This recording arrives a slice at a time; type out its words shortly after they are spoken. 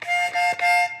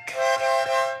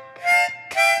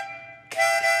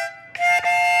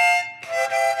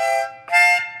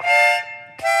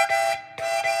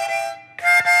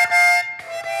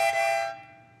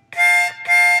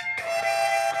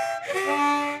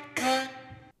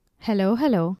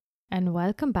Hello, and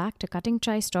welcome back to Cutting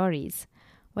Chai Stories,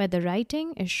 where the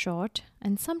writing is short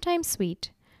and sometimes sweet,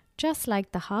 just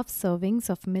like the half servings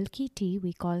of milky tea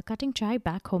we call cutting chai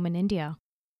back home in India.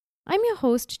 I'm your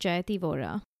host, Jayati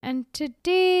Vora, and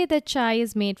today the chai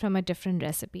is made from a different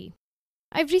recipe.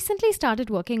 I've recently started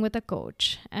working with a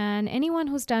coach, and anyone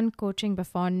who's done coaching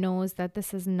before knows that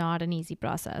this is not an easy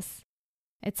process.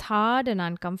 It's hard and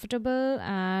uncomfortable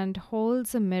and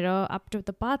holds a mirror up to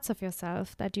the parts of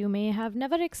yourself that you may have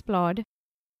never explored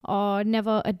or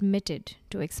never admitted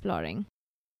to exploring.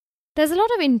 There's a lot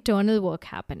of internal work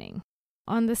happening.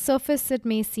 On the surface, it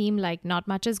may seem like not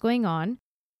much is going on,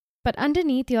 but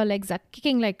underneath, your legs are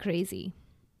kicking like crazy.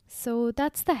 So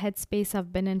that's the headspace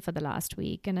I've been in for the last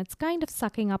week, and it's kind of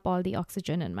sucking up all the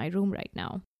oxygen in my room right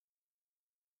now.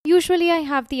 Usually, I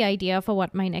have the idea for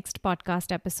what my next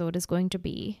podcast episode is going to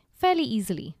be fairly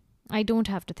easily. I don't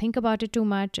have to think about it too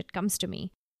much, it comes to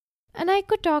me. And I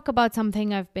could talk about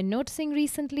something I've been noticing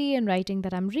recently in writing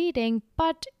that I'm reading,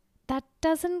 but that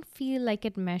doesn't feel like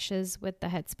it meshes with the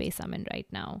headspace I'm in right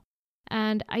now.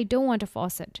 And I don't want to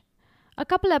force it. A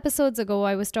couple episodes ago,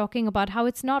 I was talking about how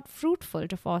it's not fruitful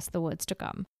to force the words to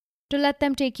come, to let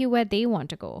them take you where they want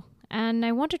to go. And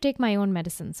I want to take my own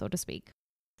medicine, so to speak.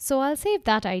 So I'll save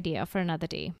that idea for another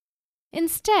day.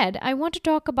 Instead, I want to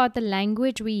talk about the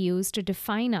language we use to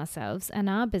define ourselves and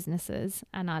our businesses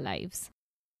and our lives.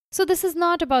 So this is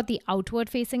not about the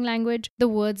outward-facing language, the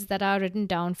words that are written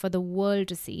down for the world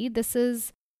to see. This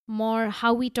is more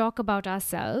how we talk about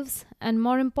ourselves and,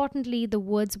 more importantly, the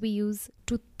words we use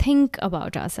to think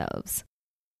about ourselves.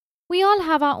 We all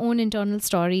have our own internal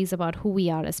stories about who we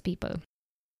are as people.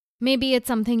 Maybe it's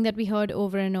something that we heard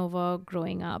over and over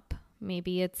growing up.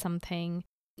 Maybe it's something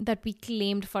that we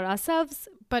claimed for ourselves,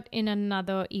 but in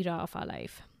another era of our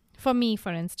life. For me,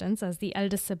 for instance, as the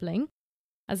eldest sibling,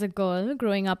 as a girl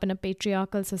growing up in a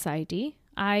patriarchal society,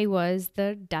 I was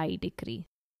the Dai Dikri.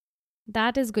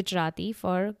 That is Gujarati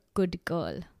for good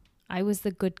girl. I was the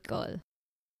good girl.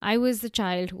 I was the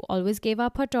child who always gave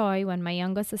up her toy when my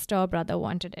younger sister or brother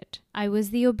wanted it. I was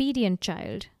the obedient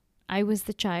child. I was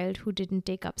the child who didn't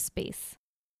take up space.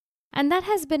 And that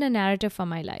has been a narrative for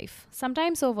my life,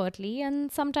 sometimes overtly and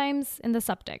sometimes in the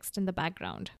subtext, in the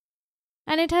background.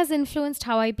 And it has influenced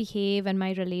how I behave and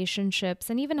my relationships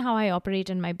and even how I operate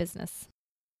in my business.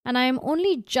 And I am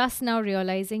only just now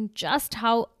realizing just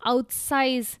how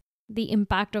outsized the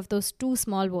impact of those two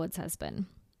small words has been.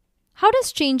 How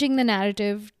does changing the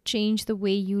narrative change the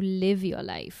way you live your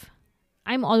life?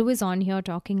 I'm always on here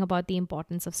talking about the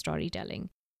importance of storytelling.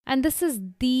 And this is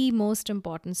the most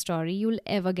important story you'll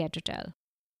ever get to tell.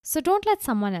 So don't let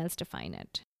someone else define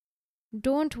it.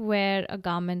 Don't wear a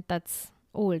garment that's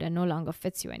old and no longer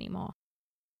fits you anymore.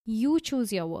 You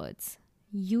choose your words.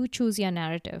 You choose your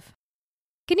narrative.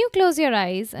 Can you close your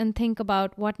eyes and think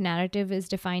about what narrative is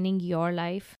defining your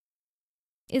life?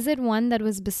 Is it one that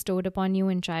was bestowed upon you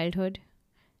in childhood?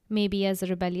 Maybe as a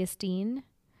rebellious teen?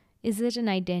 Is it an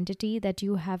identity that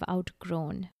you have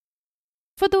outgrown?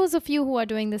 For those of you who are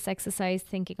doing this exercise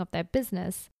thinking of their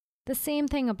business, the same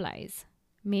thing applies.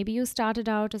 Maybe you started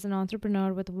out as an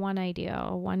entrepreneur with one idea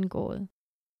or one goal.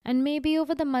 And maybe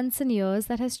over the months and years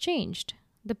that has changed.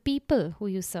 The people who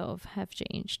you serve have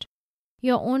changed.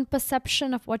 Your own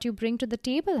perception of what you bring to the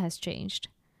table has changed.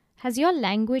 Has your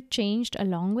language changed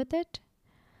along with it?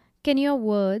 Can your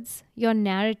words, your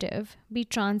narrative, be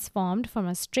transformed from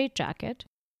a straitjacket,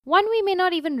 one we may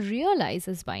not even realize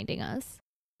is binding us,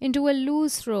 into a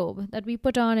loose robe that we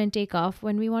put on and take off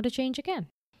when we want to change again?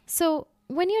 So,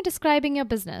 when you're describing your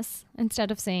business,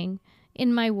 instead of saying,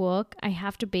 in my work, I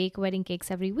have to bake wedding cakes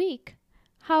every week,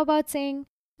 how about saying,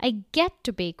 I get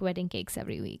to bake wedding cakes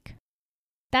every week?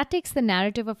 That takes the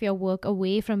narrative of your work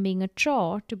away from being a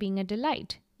chore to being a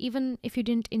delight, even if you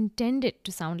didn't intend it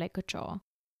to sound like a chore,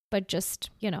 but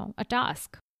just, a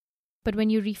task. But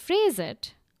when you rephrase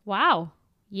it, wow,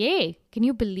 yay, can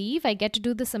you believe I get to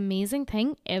do this amazing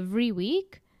thing every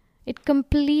week? It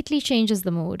completely changes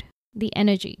the mood, the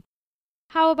energy.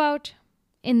 How about,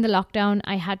 in the lockdown,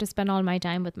 I had to spend all my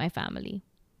time with my family?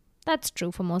 That's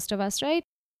true for most of us, right?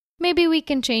 Maybe we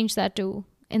can change that too.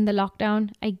 In the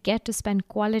lockdown, I get to spend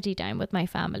quality time with my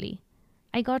family.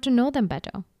 I got to know them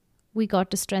better. We got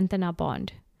to strengthen our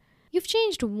bond. You've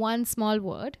changed one small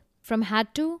word from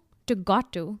had to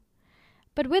got to.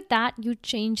 But with that, you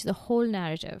change the whole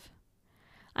narrative.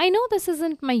 I know this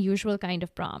isn't my usual kind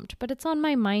of prompt, but it's on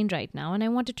my mind right now and I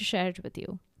wanted to share it with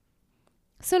you.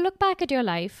 So look back at your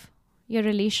life, your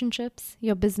relationships,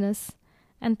 your business,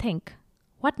 and think,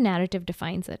 what narrative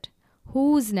defines it?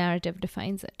 Whose narrative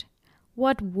defines it?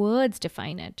 What words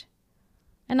define it?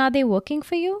 And are they working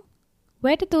for you?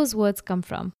 Where did those words come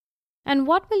from? And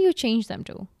what will you change them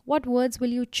to? What words will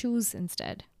you choose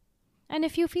instead? And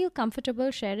if you feel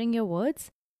comfortable sharing your words,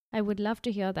 I would love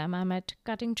to hear them. I'm at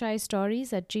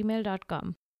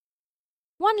cuttingchaistories@gmail.com.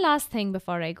 One last thing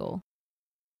before I go.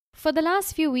 For the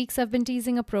last few weeks, I've been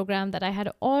teasing a program that I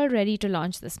had all ready to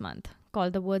launch this month,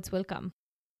 called The Words Will Come.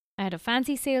 I had a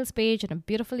fancy sales page and a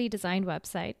beautifully designed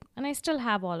website, and I still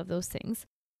have all of those things.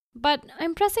 But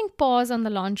I'm pressing pause on the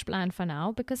launch plan for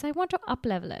now because I want to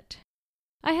up-level it.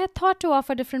 I had thought to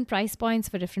offer different price points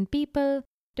for different people,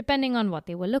 depending on what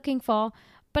they were looking for,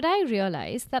 but I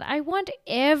realized that I want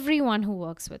everyone who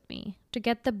works with me to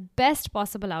get the best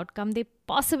possible outcome they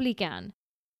possibly can,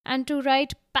 and to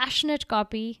write passionate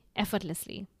copy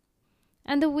effortlessly.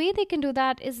 And the way they can do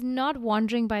that is not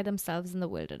wandering by themselves in the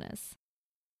wilderness.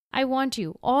 I want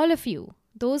you, all of you,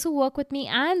 those who work with me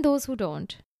and those who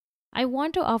don't, I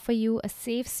want to offer you a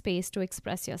safe space to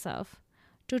express yourself,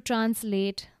 to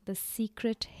translate the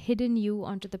secret hidden you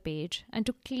onto the page, and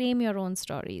to claim your own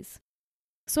stories.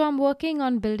 So I'm working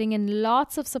on building in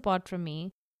lots of support from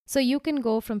me so you can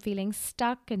go from feeling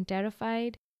stuck and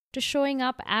terrified to showing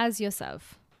up as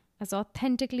yourself, as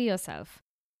authentically yourself,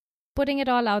 putting it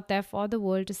all out there for the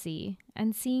world to see,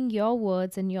 and seeing your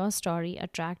words and your story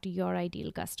attract your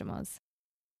ideal customers.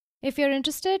 If you're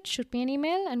interested, shoot me an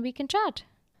email and we can chat.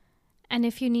 And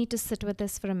if you need to sit with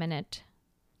this for a minute,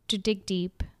 to dig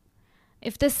deep,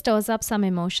 if this stirs up some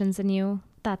emotions in you,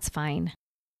 that's fine.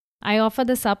 I offer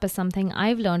this up as something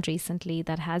I've learned recently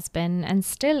that has been and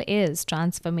still is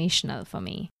transformational for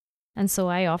me. And so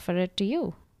I offer it to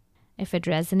you. If it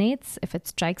resonates, if it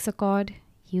strikes a chord,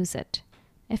 use it.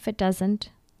 If it doesn't,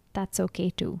 that's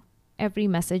okay too. Every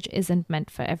message isn't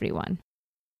meant for everyone.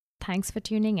 Thanks for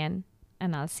tuning in,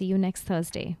 and I'll see you next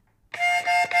Thursday.